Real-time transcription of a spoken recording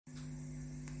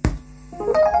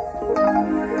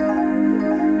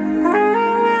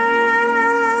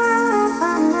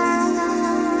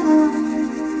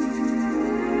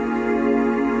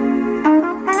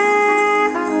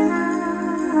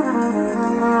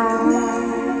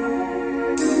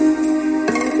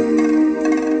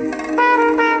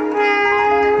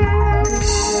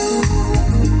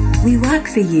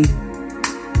for you.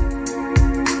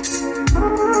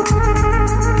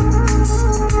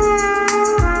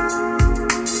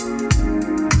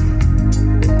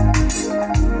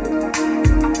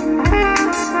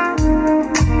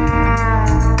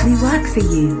 We work for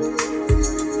you.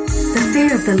 The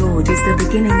fear of the Lord is the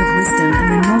beginning of wisdom,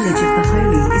 and the knowledge of the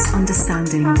Holy is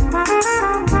understanding.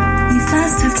 You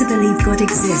first have to believe God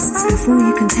exists before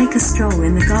you can take a stroll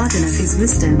in the garden of His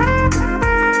wisdom.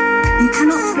 You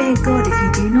cannot fear God if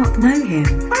you do not know Him.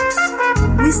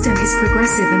 Wisdom is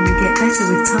progressive and will get better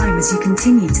with time as you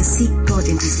continue to seek God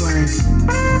in His Word.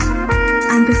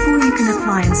 And before you can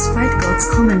apply and spread God's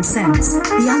common sense,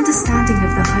 the understanding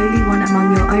of the Holy One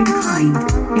among your own kind,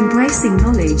 embracing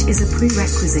knowledge is a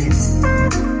prerequisite.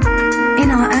 In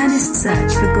our earnest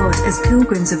search for God as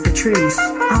pilgrims of the truth,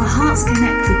 our hearts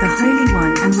connect with the Holy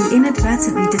One and we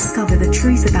inadvertently discover the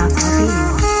truth about our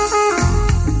being.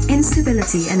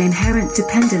 Instability and inherent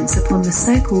dependence upon the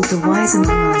so-called the wise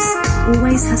among us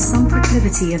always has some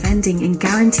proclivity of ending in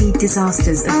guaranteed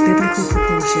disasters of biblical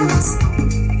proportions.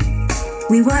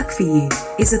 "We work for you"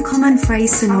 is a common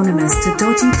phrase synonymous to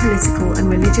dodgy political and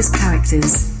religious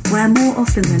characters, where more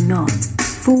often than not,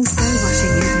 fools go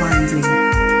rushing in blindly.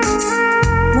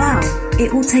 Wow,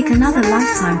 it will take another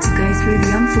lifetime to go through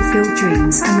the unfulfilled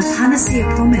dreams and the panacea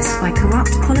promised by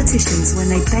corrupt politicians when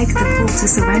they beg the poor to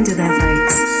surrender their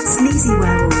votes. Sleazy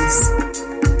werewolves.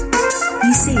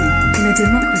 You see, in a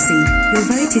democracy, your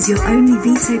vote is your only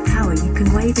veto power you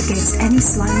can wave against any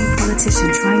slimy politician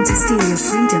trying to steal your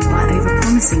freedom by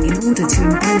overpromising in order to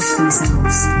embellish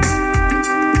themselves.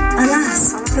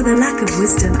 Alas, for the lack of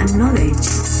wisdom and knowledge.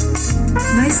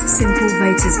 Most simple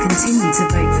voters continue to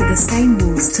vote for the same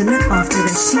wolves to look after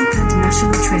their sheep and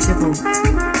national treasure vault.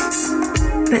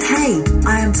 But hey,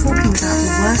 I am talking about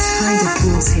the worst kind of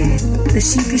fools here, the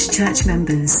sheepish church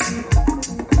members.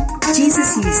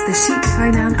 Jesus used the sheep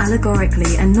pronoun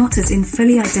allegorically and not as in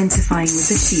fully identifying with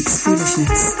the sheep's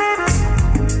foolishness.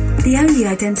 The only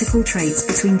identical traits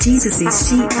between Jesus'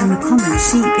 sheep and the common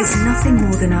sheep is nothing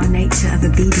more than our nature of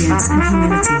obedience and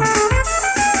humility.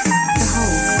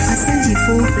 Behold, I send you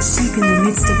forth as sheep in the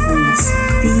midst of wolves.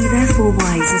 Be ye therefore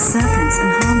wise as serpents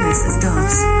and harmless as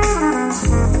doves.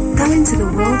 Go into the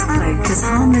world cloaked as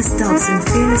harmless doves and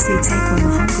fearlessly take on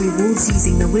the hungry wolves,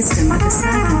 using the wisdom of a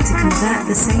serpent to convert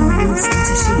the same wolves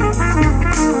into sheep.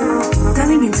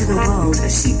 Going into the world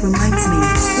as sheep reminds me,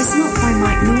 it's not by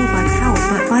might nor by power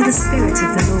but by the Spirit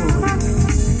of the Lord.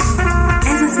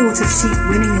 Ever thought of sheep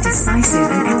winning a decisive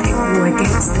and epic war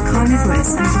against the carnivorous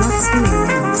and blood-spilling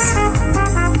wolves?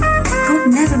 God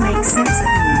never makes sense at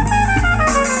all.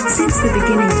 Since the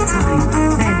beginning of time,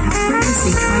 men have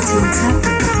fruitlessly tried to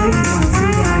interpret the Holy One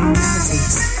through their own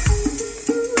narratives.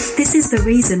 This is the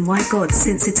reason why God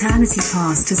since eternity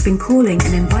past has been calling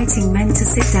and inviting men to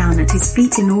sit down at His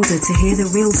feet in order to hear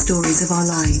the real stories of our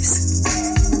lives.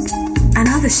 And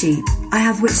other sheep I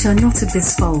have which are not of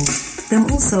this fold, them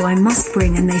also I must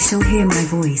bring, and they shall hear my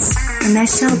voice, and there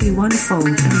shall be one fold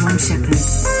and one shepherd.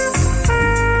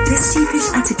 This sheepish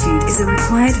attitude is a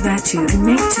required virtue and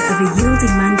nature of a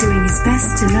yielding man doing his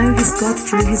best to know his God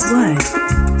through His Word.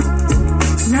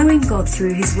 Knowing God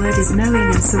through His Word is knowing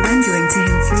and surrendering to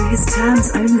Him through His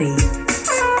terms only.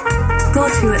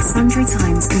 God, who at sundry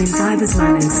times and in divers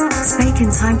manners spake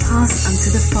in time past unto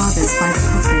the fathers by the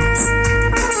prophets,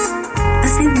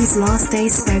 as in these last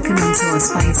days spoken unto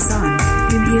us by His Son,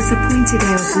 whom He hath appointed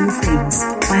heir of all things,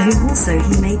 by whom also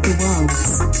He made the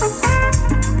worlds,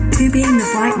 who being the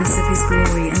brightness of His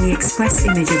glory and the express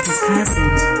image of His person,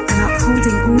 and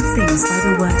upholding all things by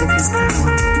the word of His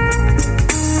power,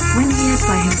 when He had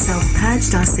by Himself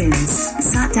purged our sins,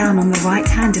 sat down on the right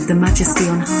hand of the Majesty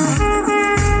on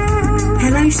high.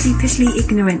 Hello sheepishly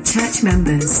ignorant church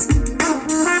members.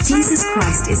 Jesus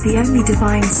Christ is the only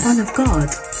divine Son of God,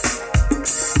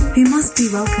 who must be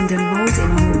welcomed and rolled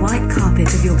in on the white carpet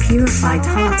of your purified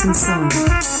heart and soul,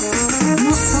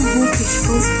 not some hawkish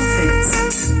false prophets.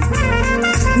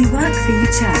 We work for you,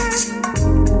 church.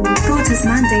 God has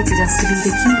mandated us to be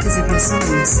the keepers of your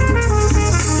souls.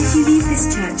 If you leave this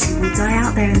church, you will die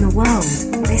out there in the world,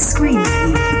 they scream at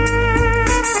you.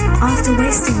 After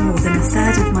wasting more than a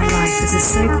third of my life as a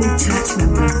so-called church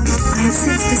member, I have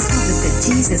since discovered that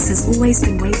Jesus has always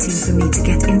been waiting for me to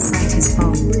get inside His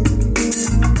fold.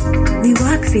 We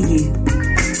work for you.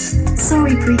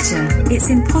 Sorry preacher, it's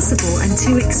impossible and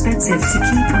too expensive to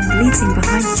keep on bleating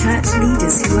behind church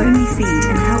leaders who only feed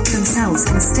and help themselves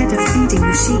instead of feeding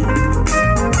the sheep.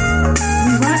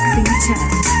 We work for you,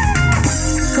 church.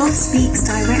 God speaks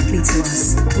directly to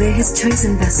us, we're His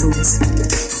chosen vessels.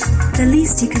 The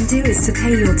least you can do is to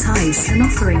pay your tithes and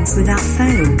offerings without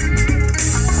fail.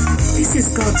 This This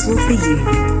is God's will for you.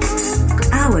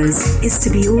 Ours is to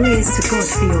be all ears to God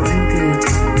for your own good.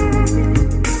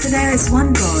 For there is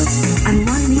one God, and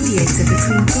one mediator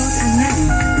between God and men,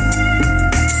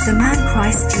 the man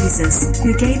Christ Jesus,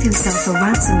 who gave himself a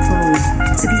ransom for all,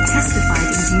 to be testified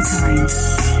in due time.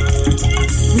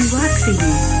 We work for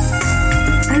you.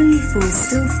 Only fools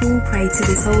still fall prey to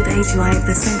this old age lie of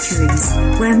the centuries,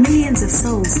 where millions of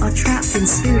souls are trapped in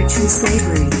spiritual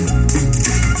slavery.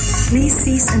 Please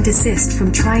cease and desist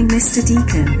from trying, Mr.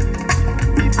 Deacon.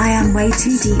 I am way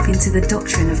too deep into the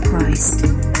doctrine of Christ.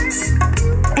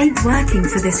 Ain't working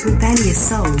for this rebellious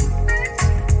soul.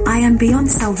 I am beyond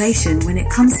salvation when it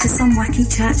comes to some wacky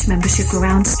church membership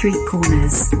around street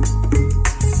corners.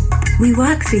 We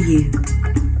work for you.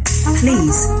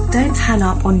 Please, don't hang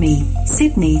up on me,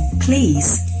 Sydney,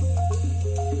 please.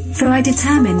 For I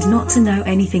determined not to know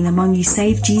anything among you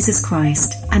save Jesus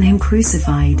Christ, and him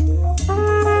crucified.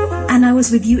 And I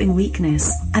was with you in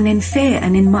weakness, and in fear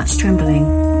and in much trembling.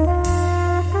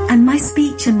 And my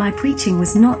speech and my preaching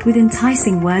was not with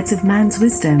enticing words of man's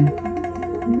wisdom.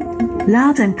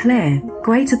 Loud and clear,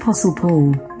 great Apostle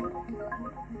Paul.